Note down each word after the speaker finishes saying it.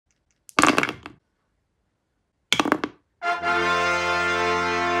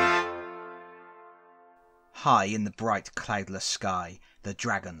High in the bright cloudless sky, the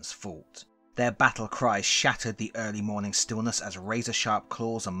dragons fought. Their battle cries shattered the early morning stillness as razor-sharp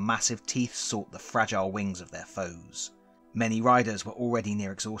claws and massive teeth sought the fragile wings of their foes. Many riders were already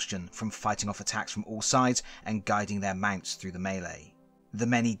near exhaustion from fighting off attacks from all sides and guiding their mounts through the melee. The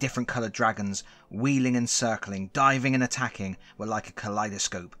many different coloured dragons, wheeling and circling, diving and attacking, were like a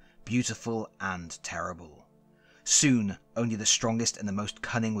kaleidoscope, beautiful and terrible. Soon, only the strongest and the most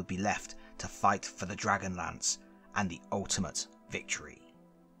cunning would be left to fight for the Dragonlance and the ultimate victory.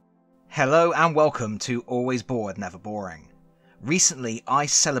 Hello and welcome to Always Bored, Never Boring. Recently, I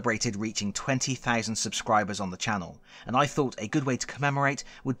celebrated reaching 20,000 subscribers on the channel, and I thought a good way to commemorate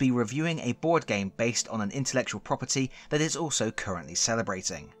would be reviewing a board game based on an intellectual property that is also currently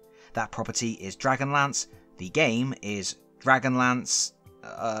celebrating. That property is Dragonlance. The game is Dragonlance...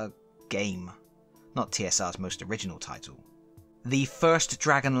 game. Not TSR's most original title. The first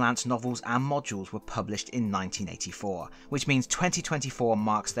Dragonlance novels and modules were published in 1984, which means 2024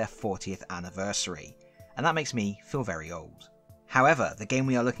 marks their 40th anniversary, and that makes me feel very old. However, the game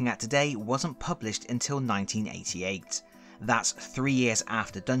we are looking at today wasn't published until 1988. That's 3 years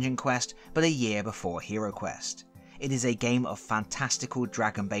after Dungeon Quest, but a year before Hero Quest. It is a game of fantastical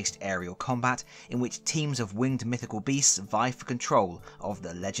dragon-based aerial combat in which teams of winged mythical beasts vie for control of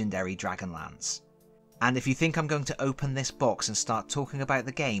the legendary Dragonlance. And if you think I'm going to open this box and start talking about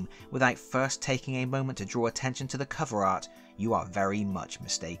the game without first taking a moment to draw attention to the cover art, you are very much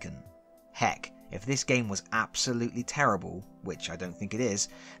mistaken. Heck, if this game was absolutely terrible, which I don't think it is,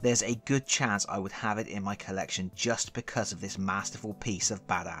 there's a good chance I would have it in my collection just because of this masterful piece of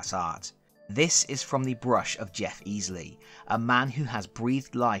badass art. This is from the brush of Jeff Easley, a man who has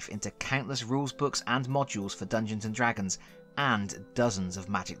breathed life into countless rules books and modules for Dungeons & Dragons, and dozens of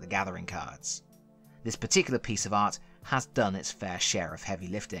Magic the Gathering cards. This particular piece of art has done its fair share of heavy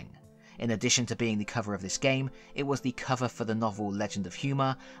lifting. In addition to being the cover of this game, it was the cover for the novel Legend of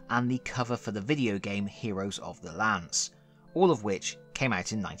Humor and the cover for the video game Heroes of the Lance, all of which came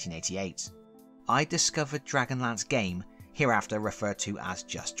out in 1988. I discovered Dragonlance game, hereafter referred to as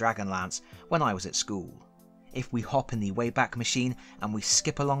just Dragonlance, when I was at school. If we hop in the Wayback Machine and we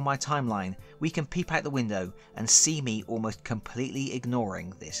skip along my timeline, we can peep out the window and see me almost completely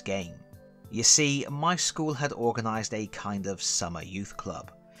ignoring this game. You see, my school had organised a kind of summer youth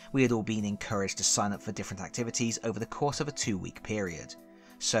club. We had all been encouraged to sign up for different activities over the course of a 2-week period.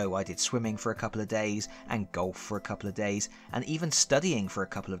 So I did swimming for a couple of days, and golf for a couple of days, and even studying for a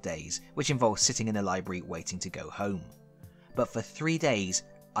couple of days, which involved sitting in the library waiting to go home. But for 3 days,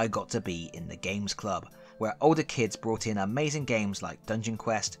 I got to be in the games club, where older kids brought in amazing games like Dungeon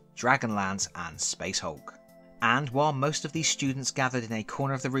Quest, Dragonlance and Space Hulk. And while most of these students gathered in a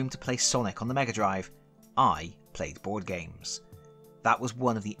corner of the room to play Sonic on the Mega Drive, I played board games. That was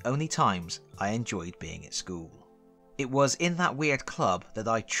one of the only times I enjoyed being at school. It was in that weird club that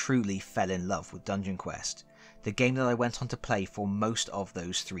I truly fell in love with Dungeon Quest, the game that I went on to play for most of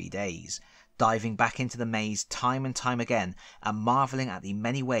those 3 days, diving back into the maze time and time again and marvelling at the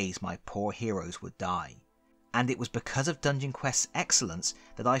many ways my poor heroes would die. And it was because of Dungeon Quest's excellence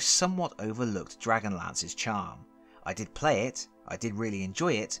that I somewhat overlooked Dragonlance's charm. I did play it, I did really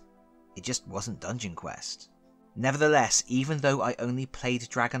enjoy it, it just wasn't Dungeon Quest. Nevertheless, even though I only played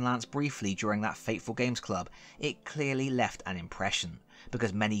Dragonlance briefly during that fateful games club, it clearly left an impression,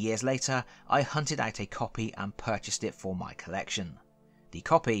 because many years later I hunted out a copy and purchased it for my collection. The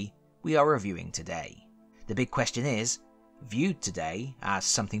copy we are reviewing today. The big question is, viewed today as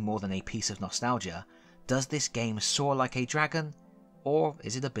something more than a piece of nostalgia, does this game soar like a dragon, or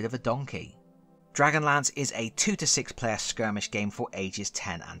is it a bit of a donkey? Dragonlance is a 2 to 6 player skirmish game for ages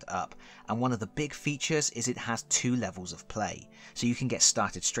 10 and up, and one of the big features is it has 2 levels of play, so you can get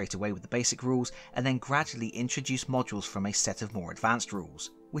started straight away with the basic rules and then gradually introduce modules from a set of more advanced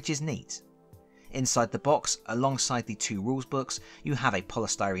rules, which is neat. Inside the box, alongside the 2 rules books, you have a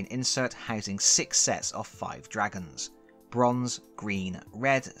polystyrene insert housing 6 sets of 5 dragons: bronze, green,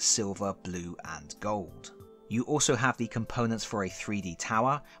 red, silver, blue and gold. You also have the components for a 3D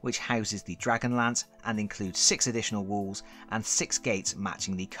tower, which houses the Dragonlance and includes 6 additional walls and 6 gates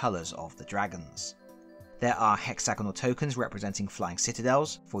matching the colours of the dragons. There are hexagonal tokens representing flying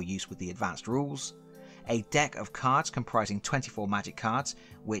citadels for use with the advanced rules, a deck of cards comprising 24 magic cards,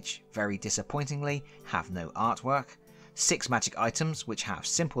 which, very disappointingly, have no artwork, 6 magic items which have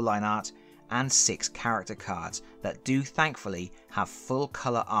simple line art, and 6 character cards that do thankfully have full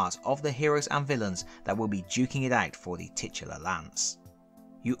colour art of the heroes and villains that will be duking it out for the titular lance.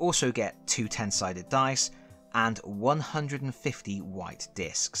 You also get 2 10-sided dice and 150 white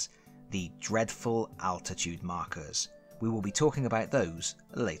discs, the dreadful altitude markers. We will be talking about those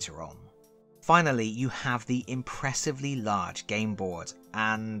later on. Finally, you have the impressively large game board,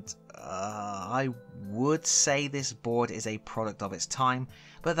 and I would say this board is a product of its time,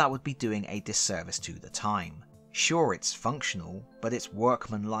 but that would be doing a disservice to the time. Sure, it's functional, but it's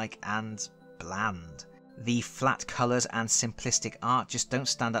workmanlike and bland. The flat colours and simplistic art just don't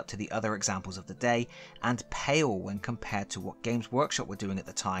stand up to the other examples of the day, and pale when compared to what Games Workshop were doing at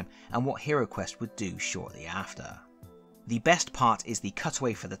the time and what HeroQuest would do shortly after. The best part is the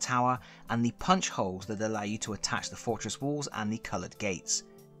cutaway for the tower and the punch holes that allow you to attach the fortress walls and the coloured gates,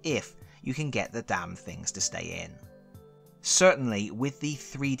 if you can get the damn things to stay in. Certainly, with the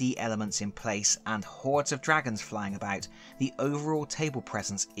 3D elements in place and hordes of dragons flying about, the overall table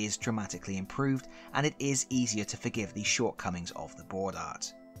presence is dramatically improved, and it is easier to forgive the shortcomings of the board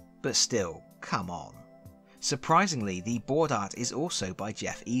art. But still, come on. Surprisingly, the board art is also by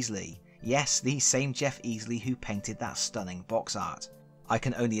Jeff Easley. Yes, the same Jeff Easley who painted that stunning box art. I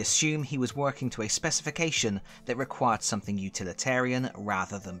can only assume he was working to a specification that required something utilitarian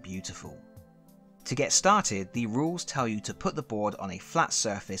rather than beautiful. To get started, the rules tell you to put the board on a flat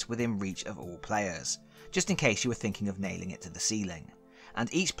surface within reach of all players, just in case you were thinking of nailing it to the ceiling,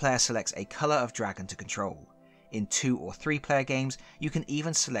 and each player selects a colour of dragon to control. In 2 or 3 player games, you can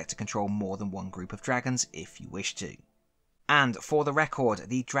even select to control more than one group of dragons if you wish to. And for the record,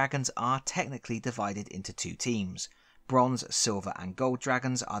 the dragons are technically divided into 2 teams. Bronze, silver and gold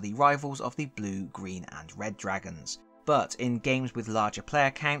dragons are the rivals of the blue, green and red dragons, but in games with larger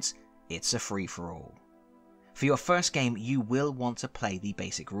player counts, it's a free-for-all. For your first game, you will want to play the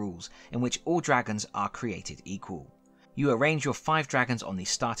basic rules, in which all dragons are created equal. You arrange your 5 dragons on the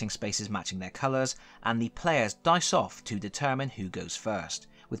starting spaces matching their colours, and the players dice off to determine who goes first,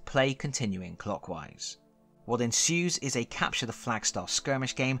 with play continuing clockwise. What ensues is a capture the flag style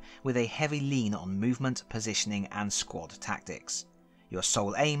skirmish game with a heavy lean on movement, positioning and squad tactics. Your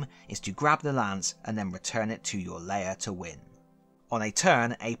sole aim is to grab the lance and then return it to your lair to win. On a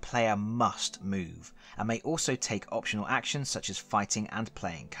turn, a player must move, and may also take optional actions such as fighting and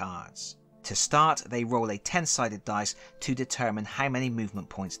playing cards. To start, they roll a 10-sided dice to determine how many movement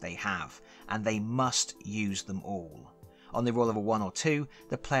points they have, and they must use them all. On the roll of a 1 or 2,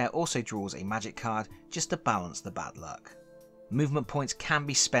 the player also draws a magic card just to balance the bad luck. Movement points can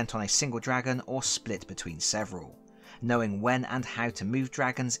be spent on a single dragon or split between several. Knowing when and how to move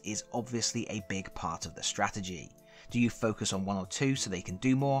dragons is obviously a big part of the strategy. Do you focus on 1 or 2 so they can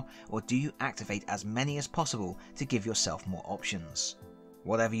do more, or do you activate as many as possible to give yourself more options?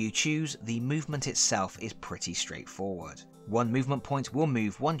 Whatever you choose, the movement itself is pretty straightforward. 1 movement point will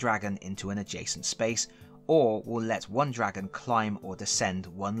move 1 dragon into an adjacent space, or will let 1 dragon climb or descend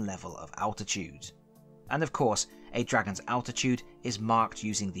 1 level of altitude. And of course, a dragon's altitude is marked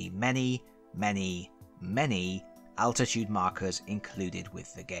using the many altitude markers included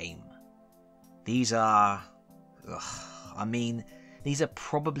with the game. These are... these are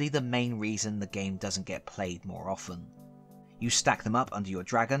probably the main reason the game doesn't get played more often. You stack them up under your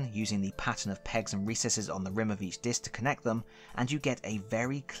dragon using the pattern of pegs and recesses on the rim of each disc to connect them, and you get a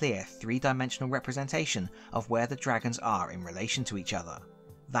very clear 3-dimensional representation of where the dragons are in relation to each other.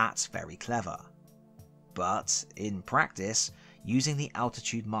 That's very clever. But in practice, using the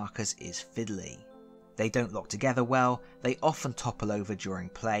altitude markers is fiddly. They don't lock together well, they often topple over during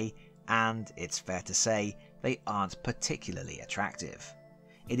play, and it's fair to say, they aren't particularly attractive.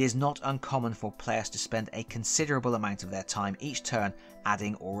 It is not uncommon for players to spend a considerable amount of their time each turn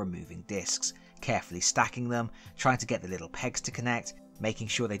adding or removing discs, carefully stacking them, trying to get the little pegs to connect, making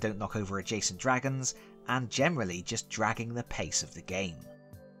sure they don't knock over adjacent dragons, and generally just dragging the pace of the game.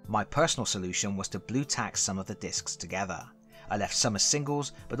 My personal solution was to blue tack some of the discs together. I left some as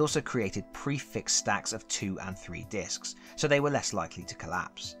singles, but also created pre-fixed stacks of 2 and 3 discs, so they were less likely to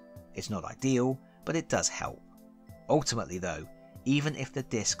collapse. It's not ideal, but it does help. Ultimately though, even if the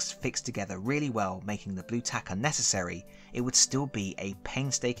discs fix together really well, making the blue tack unnecessary, it would still be a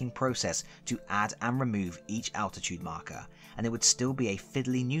painstaking process to add and remove each altitude marker, and it would still be a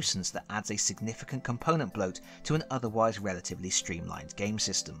fiddly nuisance that adds a significant component bloat to an otherwise relatively streamlined game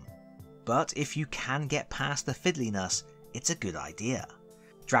system. But if you can get past the fiddliness, it's a good idea.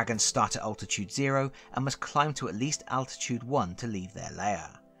 Dragons start at altitude 0 and must climb to at least altitude 1 to leave their lair.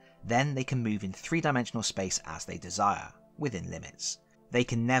 Then they can move in 3-dimensional space as they desire, within limits. They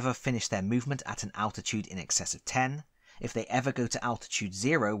can never finish their movement at an altitude in excess of 10. If they ever go to altitude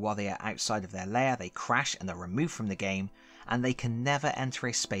 0 while they are outside of their lair, they crash and are removed from the game, and they can never enter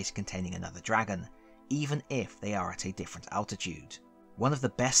a space containing another dragon, even if they are at a different altitude. One of the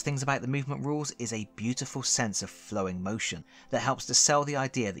best things about the movement rules is a beautiful sense of flowing motion that helps to sell the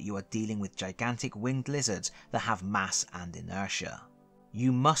idea that you are dealing with gigantic winged lizards that have mass and inertia.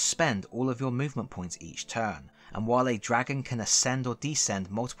 You must spend all of your movement points each turn, and while a dragon can ascend or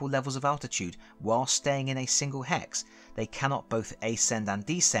descend multiple levels of altitude while staying in a single hex, they cannot both ascend and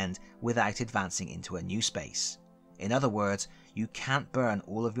descend without advancing into a new space. In other words, you can't burn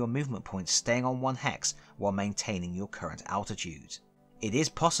all of your movement points staying on one hex while maintaining your current altitude. It is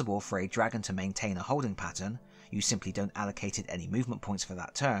possible for a dragon to maintain a holding pattern, you simply don't allocate it any movement points for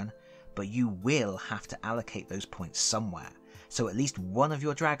that turn, but you will have to allocate those points somewhere, so at least one of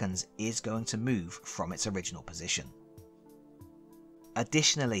your dragons is going to move from its original position.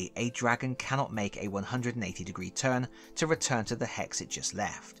 Additionally, a dragon cannot make a 180-degree turn to return to the hex it just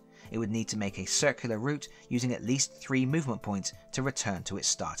left. It would need to make a circular route using at least 3 movement points to return to its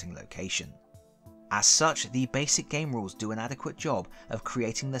starting location. As such, the basic game rules do an adequate job of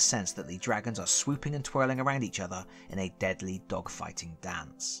creating the sense that the dragons are swooping and twirling around each other in a deadly dogfighting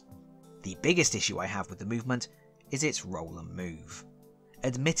dance. The biggest issue I have with the movement is its roll and move.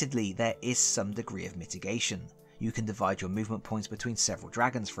 Admittedly, there is some degree of mitigation. You can divide your movement points between several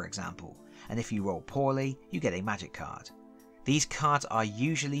dragons, for example, and if you roll poorly, you get a magic card. These cards are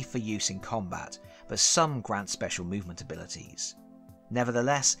usually for use in combat, but some grant special movement abilities.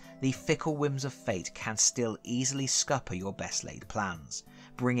 Nevertheless, the fickle whims of fate can still easily scupper your best laid plans,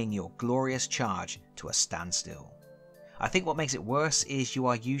 bringing your glorious charge to a standstill. I think what makes it worse is you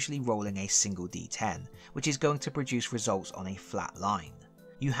are usually rolling a single d10, which is going to produce results on a flat line.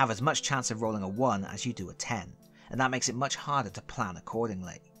 You have as much chance of rolling a 1 as you do a 10, and that makes it much harder to plan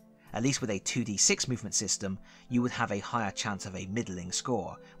accordingly. At least with a 2d6 movement system, you would have a higher chance of a middling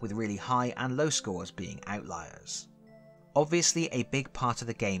score, with really high and low scores being outliers. Obviously, a big part of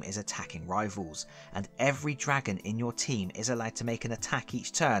the game is attacking rivals, and every dragon in your team is allowed to make an attack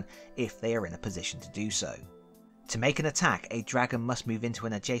each turn if they are in a position to do so. To make an attack, a dragon must move into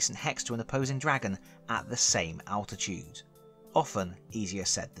an adjacent hex to an opposing dragon at the same altitude. Often easier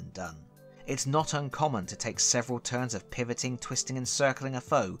said than done. It's not uncommon to take several turns of pivoting, twisting and circling a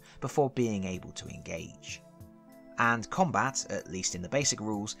foe before being able to engage. And combat, at least in the basic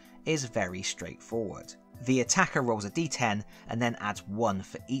rules, is very straightforward. The attacker rolls a d10 and then adds 1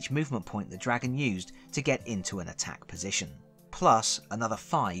 for each movement point the dragon used to get into an attack position, plus another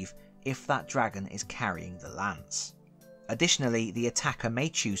 5 if that dragon is carrying the lance. Additionally, the attacker may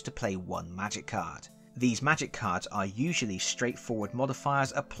choose to play 1 magic card. These magic cards are usually straightforward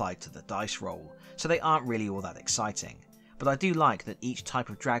modifiers applied to the dice roll, so they aren't really all that exciting, but I do like that each type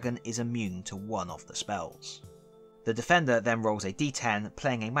of dragon is immune to one of the spells. The defender then rolls a d10,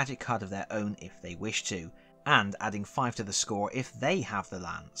 playing a magic card of their own if they wish to, and adding 5 to the score if they have the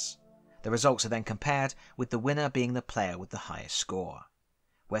lance. The results are then compared, with the winner being the player with the highest score.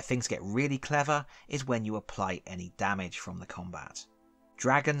 Where things get really clever is when you apply any damage from the combat.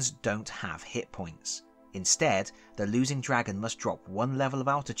 Dragons don't have hit points. Instead, the losing dragon must drop 1 level of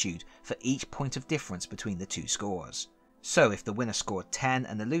altitude for each point of difference between the 2 scores. So if the winner scored 10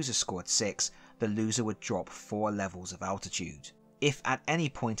 and the loser scored 6, the loser would drop 4 levels of altitude. If at any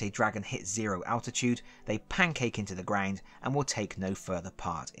point a dragon hits 0 altitude, they pancake into the ground and will take no further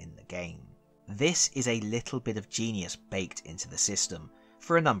part in the game. This is a little bit of genius baked into the system,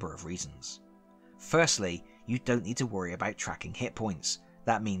 for a number of reasons. Firstly, you don't need to worry about tracking hit points.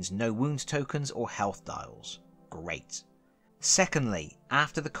 That means no wound tokens or health dials. Great. Secondly,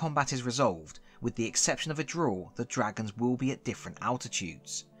 after the combat is resolved, with the exception of a draw, the dragons will be at different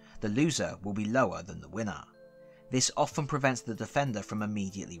altitudes. The loser will be lower than the winner. This often prevents the defender from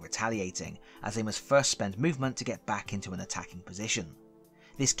immediately retaliating, as they must first spend movement to get back into an attacking position.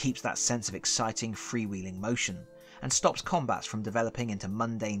 This keeps that sense of exciting freewheeling motion, and stops combats from developing into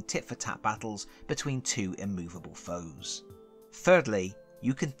mundane tit-for-tat battles between 2 immovable foes. Thirdly,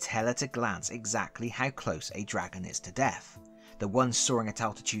 you can tell at a glance exactly how close a dragon is to death. The one soaring at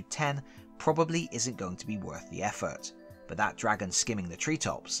altitude 10 probably isn't going to be worth the effort, but that dragon skimming the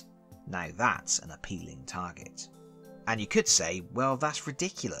treetops, now that's an appealing target. And you could say, well, that's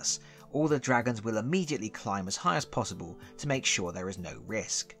ridiculous. All the dragons will immediately climb as high as possible to make sure there is no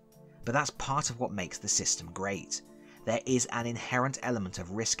risk. But that's part of what makes the system great. There is an inherent element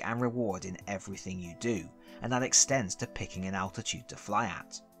of risk and reward in everything you do, and that extends to picking an altitude to fly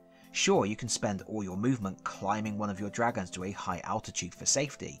at. Sure, you can spend all your movement climbing one of your dragons to a high altitude for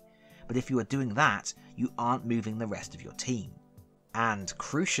safety, but if you are doing that, you aren't moving the rest of your team. And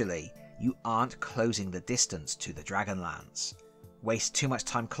crucially, you aren't closing the distance to the Dragonlance. Waste too much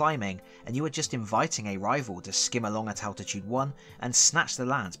time climbing, and you are just inviting a rival to skim along at altitude 1 and snatch the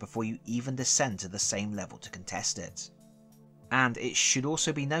lance before you even descend to the same level to contest it. And it should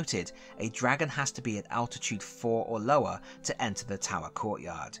also be noted, a dragon has to be at altitude 4 or lower to enter the tower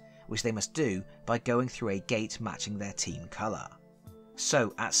courtyard, which they must do by going through a gate matching their team colour.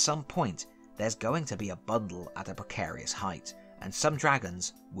 So at some point, there's going to be a bundle at a precarious height, and some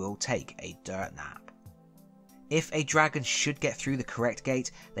dragons will take a dirt nap. If a dragon should get through the correct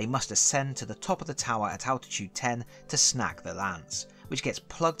gate, they must ascend to the top of the tower at altitude 10 to snag the lance, which gets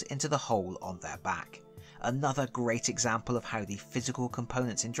plugged into the hole on their back. Another great example of how the physical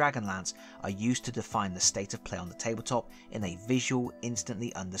components in Dragonlance are used to define the state of play on the tabletop in a visual,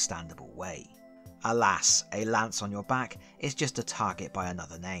 instantly understandable way. Alas, a lance on your back is just a target by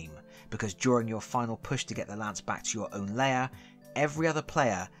another name, because during your final push to get the lance back to your own lair, every other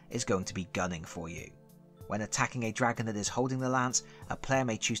player is going to be gunning for you. When attacking a dragon that is holding the lance, a player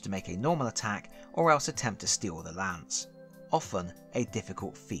may choose to make a normal attack or else attempt to steal the lance, often a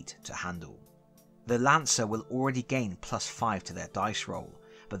difficult feat to handle. The Lancer will already gain +5 to their dice roll,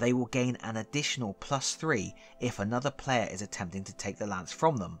 but they will gain an additional +3 if another player is attempting to take the lance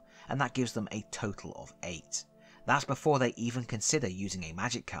from them, and that gives them a total of 8. That's before they even consider using a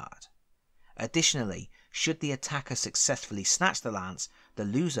magic card. Additionally, should the attacker successfully snatch the lance, the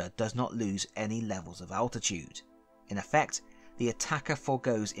loser does not lose any levels of altitude. In effect, the attacker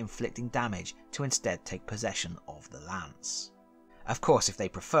forgoes inflicting damage to instead take possession of the lance. Of course, if they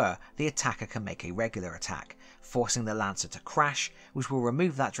prefer, the attacker can make a regular attack, forcing the Lancer to crash, which will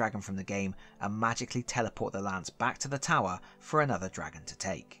remove that dragon from the game and magically teleport the lance back to the tower for another dragon to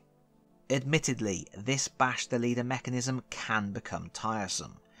take. Admittedly, this bash the leader mechanism can become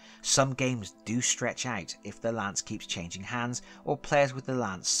tiresome. Some games do stretch out if the lance keeps changing hands or players with the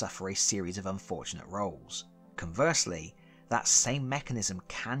lance suffer a series of unfortunate rolls. Conversely, that same mechanism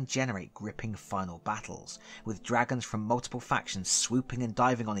can generate gripping final battles, with dragons from multiple factions swooping and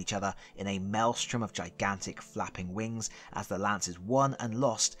diving on each other in a maelstrom of gigantic flapping wings as the lance is won and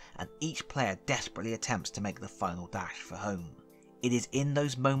lost and each player desperately attempts to make the final dash for home. It is in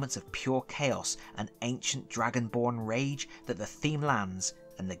those moments of pure chaos and ancient dragonborn rage that the theme lands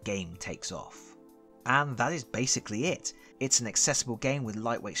and the game takes off. And that is basically it. It's an accessible game with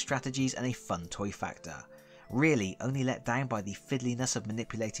lightweight strategies and a fun toy factor. Really only let down by the fiddliness of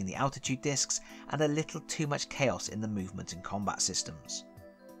manipulating the altitude discs and a little too much chaos in the movement and combat systems.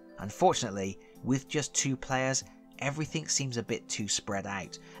 Unfortunately, with just 2 players, everything seems a bit too spread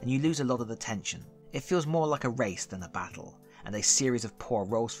out and you lose a lot of the tension. It feels more like a race than a battle, and a series of poor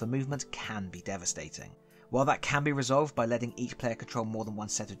rolls for movement can be devastating. While that can be resolved by letting each player control more than one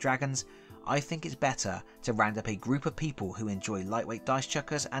set of dragons, I think it's better to round up a group of people who enjoy lightweight dice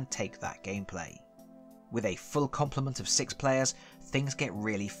chuckers and take that gameplay. With a full complement of 6 players, things get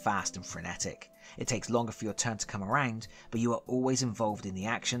really fast and frenetic. It takes longer for your turn to come around, but you are always involved in the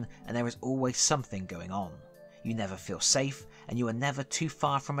action and there is always something going on. You never feel safe, and you are never too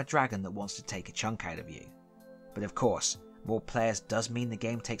far from a dragon that wants to take a chunk out of you. But of course, more players does mean the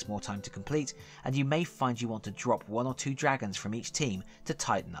game takes more time to complete, and you may find you want to drop 1 or 2 dragons from each team to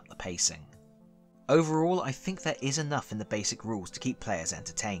tighten up the pacing. Overall, I think there is enough in the basic rules to keep players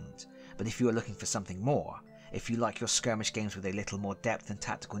entertained. But if you are looking for something more, if you like your skirmish games with a little more depth and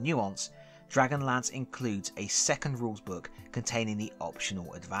tactical nuance, Dragonlance includes a second rules book containing the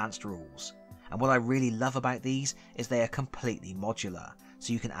optional advanced rules. And what I really love about these is they are completely modular,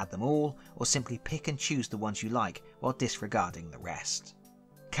 so you can add them all or simply pick and choose the ones you like while disregarding the rest.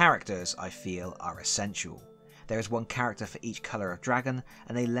 Characters, I feel, are essential. There is 1 character for each colour of dragon,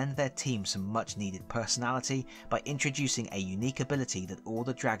 and they lend their team some much needed personality by introducing a unique ability that all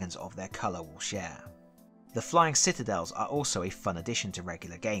the dragons of their colour will share. The flying citadels are also a fun addition to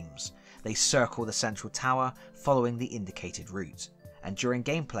regular games. They circle the central tower following the indicated route, and during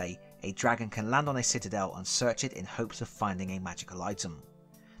gameplay, a dragon can land on a citadel and search it in hopes of finding a magical item.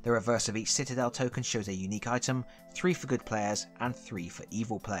 The reverse of each citadel token shows a unique item, 3 for good players and 3 for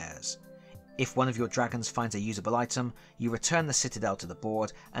evil players. If one of your dragons finds a usable item, you return the citadel to the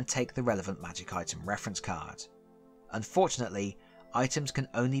board and take the relevant magic item reference card. Unfortunately, items can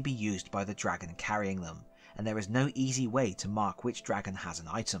only be used by the dragon carrying them, and there is no easy way to mark which dragon has an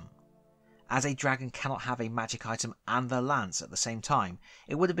item. As a dragon cannot have a magic item and the lance at the same time,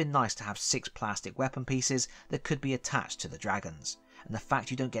 it would have been nice to have 6 plastic weapon pieces that could be attached to the dragons, and the fact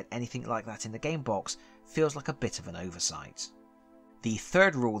you don't get anything like that in the game box feels like a bit of an oversight. The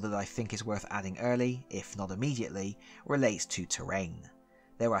third rule that I think is worth adding early, if not immediately, relates to terrain.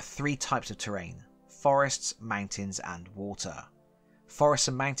 There are 3 types of terrain: forests, mountains and water. Forests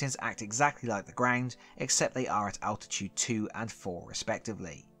and mountains act exactly like the ground, except they are at altitude 2 and 4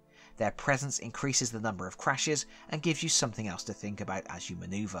 respectively. Their presence increases the number of crashes and gives you something else to think about as you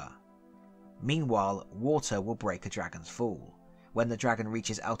manoeuvre. Meanwhile, water will break a dragon's fall. When the dragon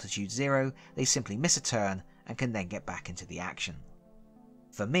reaches altitude 0, they simply miss a turn and can then get back into the action.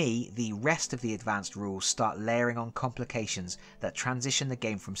 For me, the rest of the advanced rules start layering on complications that transition the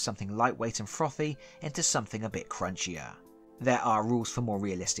game from something lightweight and frothy into something a bit crunchier. There are rules for more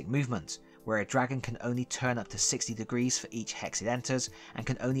realistic movement, where a dragon can only turn up to 60 degrees for each hex it enters and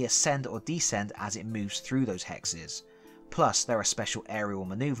can only ascend or descend as it moves through those hexes. Plus there are special aerial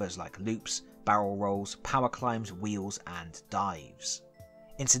maneuvers like loops, barrel rolls, power climbs, wheels and dives.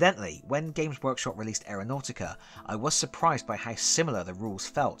 Incidentally, when Games Workshop released Aeronautica, I was surprised by how similar the rules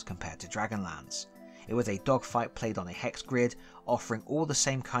felt compared to Dragonlance. It was a dogfight played on a hex grid, offering all the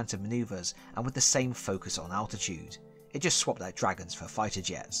same kinds of maneuvers and with the same focus on altitude. It just swapped out dragons for fighter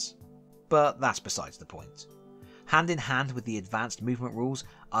jets. But that's besides the point. Hand in hand with the advanced movement rules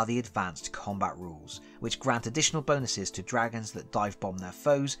are the advanced combat rules, which grant additional bonuses to dragons that dive bomb their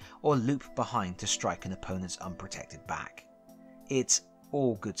foes or loop behind to strike an opponent's unprotected back. It's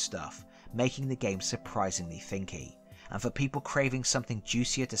all good stuff, making the game surprisingly thinky, and for people craving something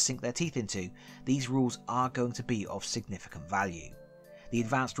juicier to sink their teeth into, these rules are going to be of significant value. The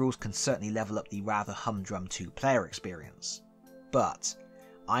advanced rules can certainly level up the rather humdrum 2-player experience. But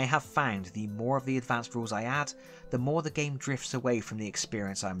I have found the more of the advanced rules I add, the more the game drifts away from the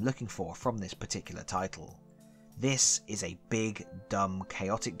experience I'm looking for from this particular title. This is a big, dumb,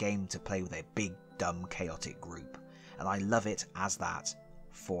 chaotic game to play with a big, dumb, chaotic group, and I love it as that,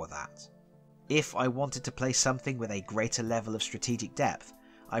 for that. If I wanted to play something with a greater level of strategic depth,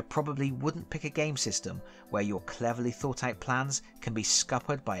 I probably wouldn't pick a game system where your cleverly thought out plans can be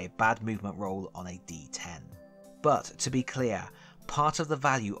scuppered by a bad movement roll on a D10. But to be clear, part of the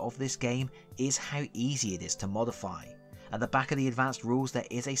value of this game is how easy it is to modify. At the back of the advanced rules there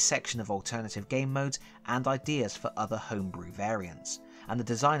is a section of alternative game modes and ideas for other homebrew variants, and the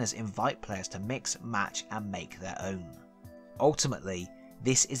designers invite players to mix, match and make their own. Ultimately,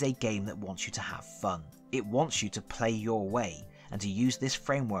 this is a game that wants you to have fun. It wants you to play your way and to use this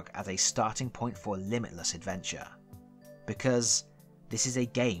framework as a starting point for limitless adventure. Because this is a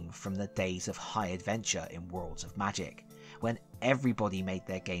game from the days of high adventure in Worlds of Magic, when everybody made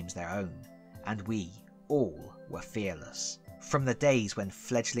their games their own, and we all were fearless. From the days when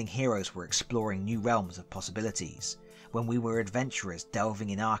fledgling heroes were exploring new realms of possibilities, when we were adventurers delving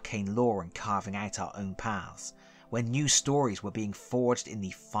in arcane lore and carving out our own paths, when new stories were being forged in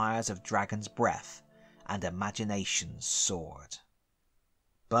the fires of Dragon's Breath, and imaginations soared.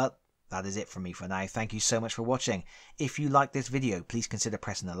 But that is it from me for now. Thank you so much for watching. If you like this video, please consider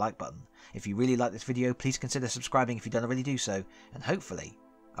pressing the like button. If you really like this video, please consider subscribing if you don't already do so, and hopefully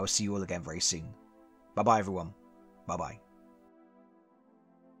I will see you all again very soon. Bye bye everyone. Bye bye.